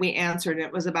that we answered.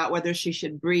 It was about whether she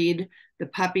should breed the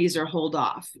puppies or hold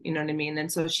off. You know what I mean?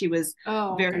 And so she was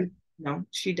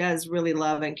she does really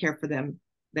love and care for them,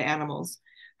 the animals.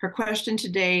 Her question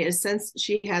today is, since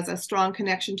she has a strong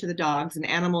connection to the dogs and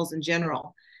animals in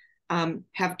general,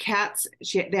 have cats,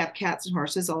 they have cats and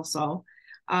horses also.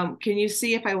 Can you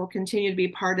see if I will continue to be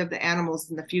part of the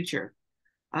animals in the future?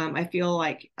 I feel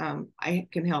like I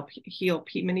can help heal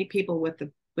many people with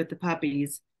the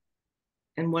puppies,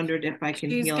 and wondered if I can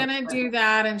heal. She's gonna do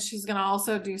that, and she's gonna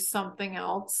also do something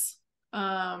else.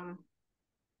 Yeah,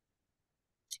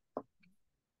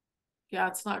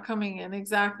 it's not coming in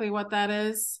exactly what that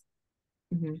is.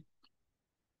 Mm-hmm.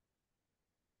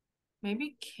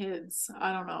 Maybe kids.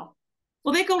 I don't know.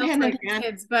 Well, they go hand in hand.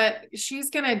 Kids, but she's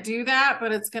gonna do that,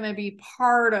 but it's gonna be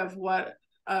part of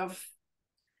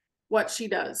what she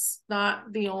does,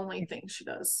 not the only thing she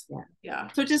does. Yeah.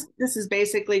 So this is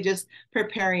basically just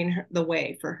preparing the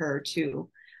way for her to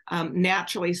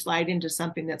naturally slide into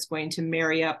something that's going to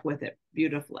marry up with it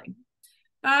beautifully.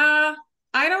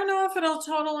 I don't know if it'll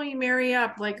totally marry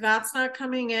up. Like that's not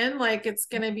coming in. Like it's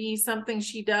going to be something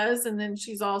she does, and then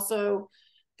she's also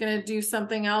going to do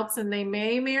something else, and they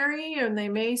may marry and they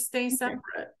may stay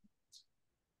separate.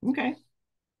 Okay.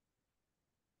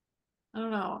 I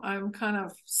don't know. I'm kind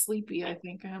of sleepy. I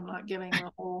think I'm not getting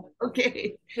the whole.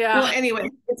 Okay. Yeah. Well, anyway,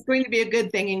 it's going to be a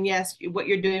good thing. And yes, what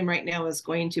you're doing right now is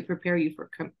going to prepare you for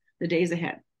the days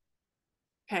ahead.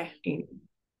 Okay.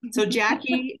 So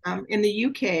Jackie in the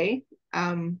UK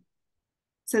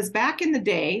says, back in the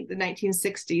day, the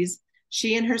 1960s,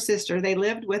 she and her sister, they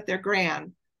lived with their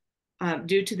gran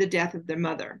due to the death of their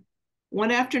mother.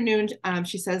 One afternoon,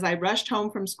 she says, I rushed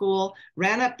home from school,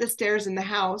 ran up the stairs in the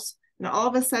house, and all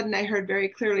of a sudden I heard very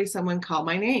clearly someone call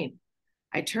my name.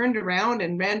 I turned around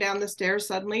and ran down the stairs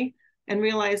suddenly and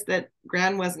realized that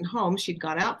Gran wasn't home. She'd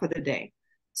gone out for the day.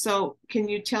 So can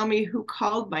you tell me who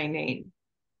called my name?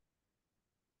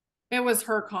 It was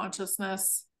her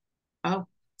consciousness. Oh.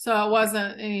 So it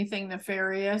wasn't anything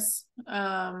nefarious.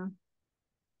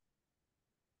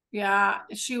 Yeah,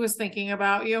 she was thinking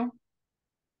about you.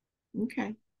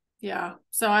 Okay. Yeah.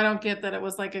 So I don't get that it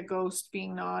was like a ghost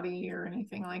being naughty or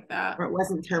anything like that. Or it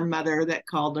wasn't her mother that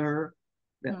called her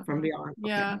from beyond. Okay.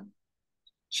 Yeah.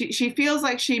 She feels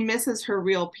like she misses her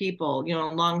real people,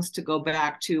 longs to go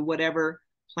back to whatever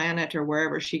planet or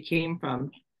wherever she came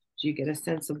from. Do you get a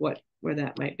sense of where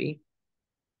that might be?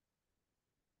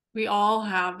 We all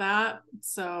have that.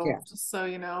 So just so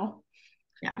you know,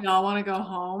 we all want to go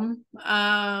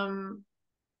home.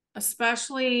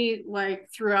 Especially like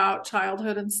throughout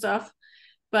childhood and stuff.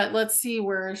 But let's see,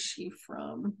 where is she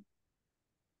from?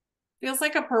 Feels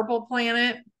like a purple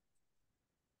planet.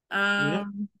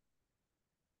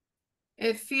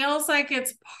 It feels like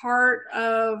it's part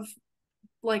of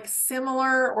like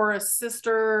similar or a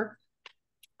sister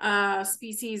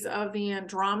species of the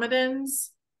Andromedans.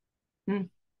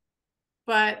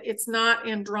 But it's not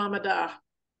Andromeda.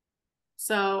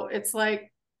 So it's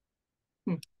like,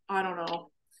 I don't know.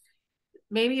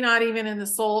 maybe not even in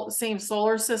the same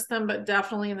solar system, but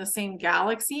definitely in the same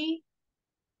galaxy.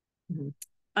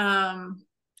 Mm-hmm.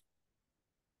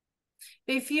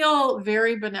 They feel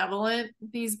very benevolent,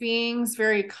 these beings,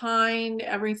 very kind.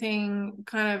 Everything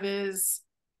kind of is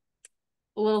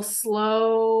a little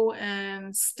slow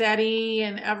and steady,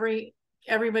 and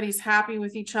everybody's happy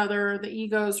with each other. The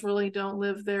egos really don't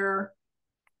live there.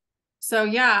 So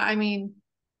yeah, I mean,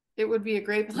 it would be a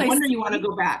great place. No wonder you want to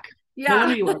go back. Yeah. No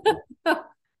wonder you want to.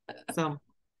 So,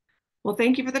 well,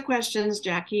 thank you for the questions,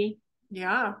 Jackie.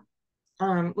 Yeah.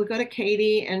 We go to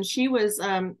Katie, and she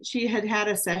had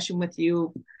a session with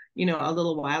you, a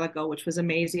little while ago, which was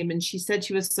amazing. And she said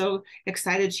she was so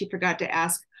excited she forgot to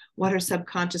ask what her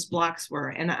subconscious blocks were.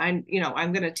 And I'm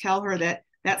going to tell her that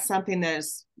that's something that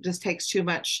just takes too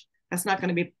much. That's not going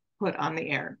to be put on the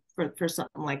air for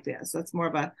something like this. That's more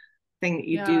of a thing that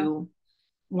you do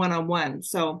one-on-one.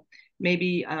 So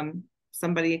maybe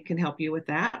somebody can help you with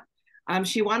that.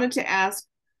 She wanted to ask,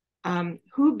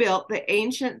 who built the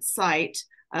ancient site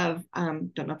of,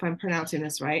 don't know if I'm pronouncing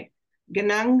this right,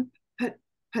 Genang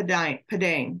Padang.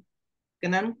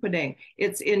 Genang Padang.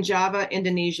 It's in Java,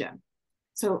 Indonesia.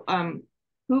 So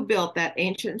who built that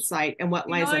ancient site and what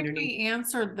lies underneath? We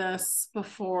answered this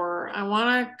before. I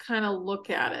want to kind of look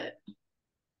at it.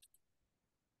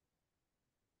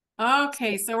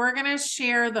 Okay, so we're going to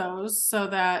share those so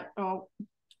that,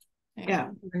 yeah,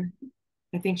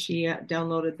 I think she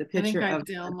downloaded the picture. I think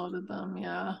I downloaded them,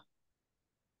 yeah.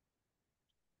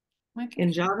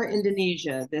 In Java,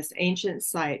 Indonesia, this ancient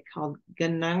site called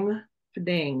Genang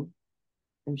Padang.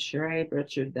 I'm sure I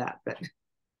butchered that, but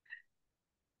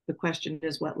the question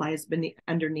is what lies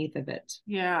underneath of it.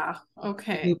 Yeah,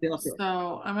 okay. Who built it?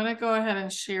 So I'm going to go ahead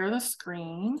and share the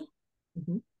screen.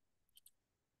 Mm-hmm.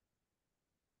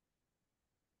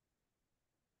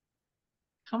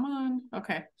 Come on.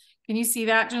 Okay. Can you see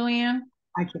that, Juliann?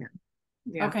 I can.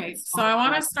 Yeah. Okay. So I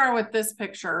want to start with this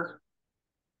picture.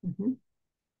 Mm-hmm.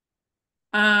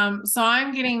 So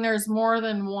I'm getting there's more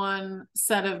than one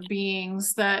set of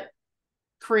beings that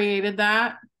created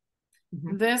that.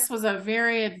 Mm-hmm. This was a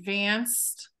very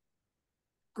advanced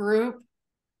group,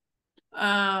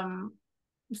 almost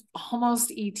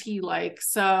ET-like.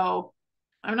 So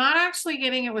I'm not actually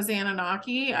getting it was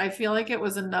Anunnaki. I feel like it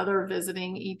was another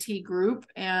visiting ET group,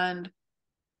 and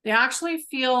they actually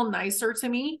feel nicer to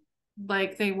me.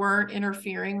 Like they weren't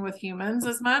interfering with humans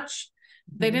as much.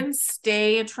 They didn't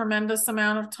stay a tremendous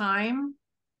amount of time.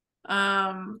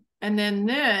 And then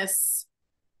this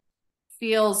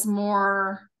feels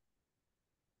more,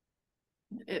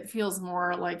 it feels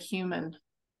more like human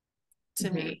to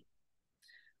me.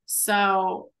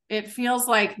 So it feels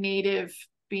like native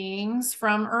beings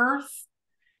from Earth.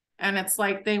 And it's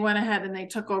like they went ahead and they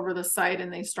took over the site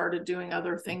and they started doing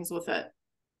other things with it.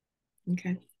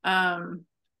 Okay.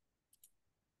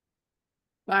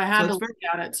 But I had to look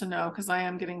at it to know because I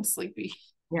am getting sleepy.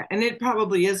 Yeah, and it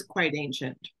probably is quite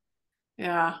ancient.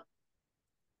 Yeah.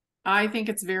 I think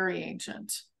it's very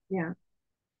ancient. Yeah.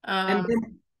 And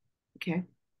then, okay.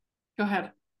 Go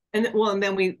ahead. And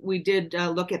then we did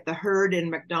look at the herd in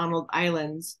McDonald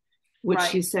Islands, which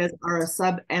she says are a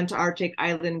sub-Antarctic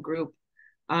island group,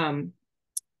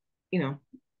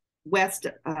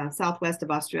 southwest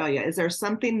of Australia. Is there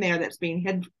something there that's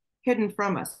being hidden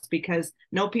from us because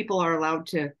no people are allowed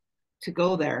to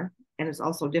go there, and it's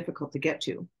also difficult to get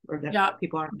to, or that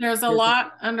people aren't? There's a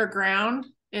lot underground.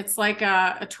 It's like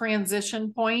a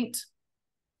transition point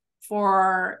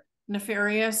for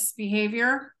nefarious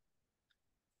behavior.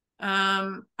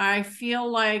 I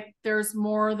feel like there's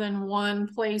more than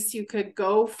one place you could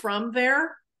go from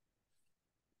there.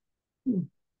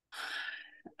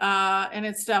 And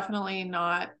it's definitely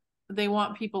not, they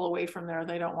want people away from there.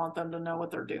 They don't want them to know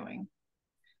what they're doing.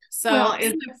 So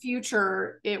in the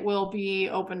future, it will be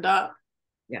opened up.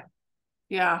 Yeah.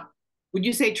 Yeah. Would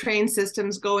you say train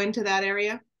systems go into that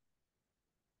area?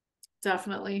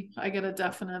 Definitely. I get a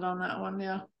definite on that one.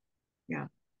 Yeah. Yeah.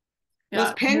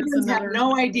 Those penguins have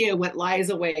no idea what lies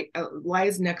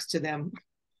next to them.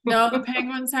 No, the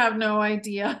penguins have no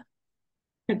idea.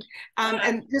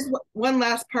 And just one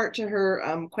last part to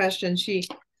her question. She,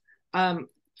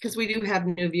 because we do have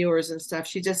new viewers and stuff,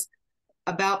 she just,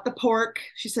 about the pork,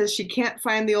 she says she can't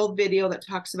find the old video that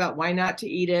talks about why not to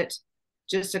eat it.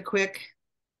 Just a quick,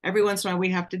 every once in a while we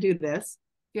have to do this.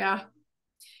 Yeah.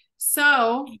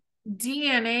 So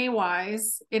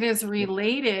DNA-wise, it is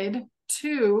related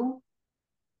to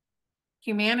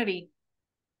humanity.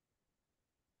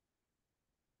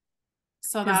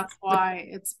 So that's why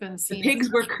it's been seen. The pigs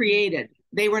were created.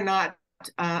 They were not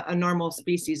a normal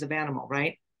species of animal,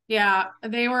 right? Yeah,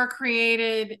 they were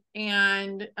created,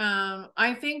 and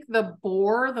I think the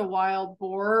wild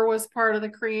boar was part of the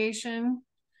creation.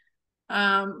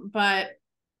 But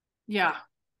yeah.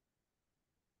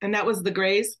 And that was the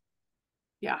Greys?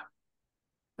 Yeah,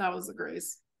 that was the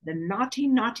Greys. The naughty,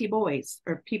 naughty boys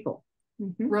or people.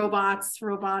 Robotics,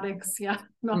 yeah,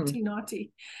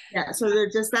 naughty. Yeah, so they're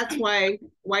just, that's why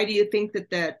do you think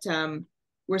that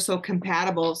we're so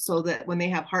compatible, so that when they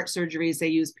have heart surgeries, they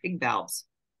use pig valves?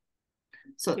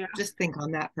 So yeah. just think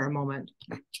on that for a moment.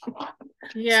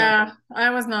 Yeah, so, I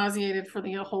was nauseated for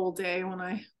the whole day when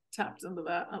I tapped into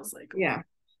that. I was like, yeah.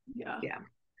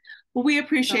 Well, we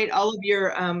appreciate all of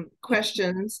your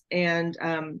questions, and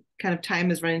kind of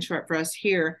time is running short for us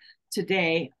here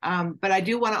today. But I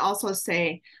do want to also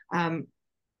say,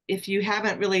 if you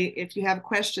have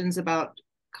questions about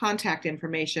contact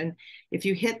information, if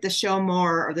you hit the show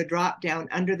more or the drop down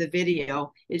under the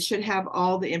video, it should have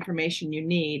all the information you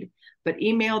need. But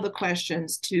email the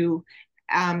questions to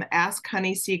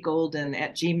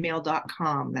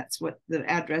askhoneycgolden@gmail.com. That's what the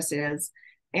address is.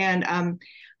 And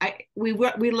we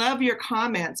love your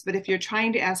comments, but if you're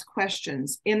trying to ask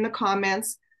questions in the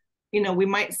comments, we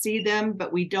might see them,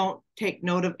 but we don't take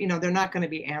note of, they're not going to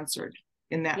be answered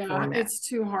in that format. It's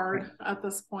too hard at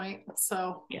this point.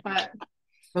 So, yeah.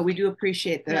 But we do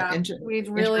appreciate the we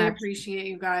really appreciate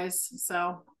you guys.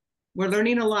 So we're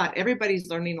learning a lot. Everybody's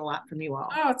learning a lot from you all.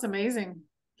 Oh, it's amazing.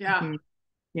 Yeah.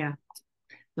 Yeah.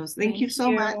 So thank you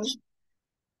so much.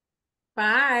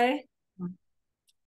 Bye.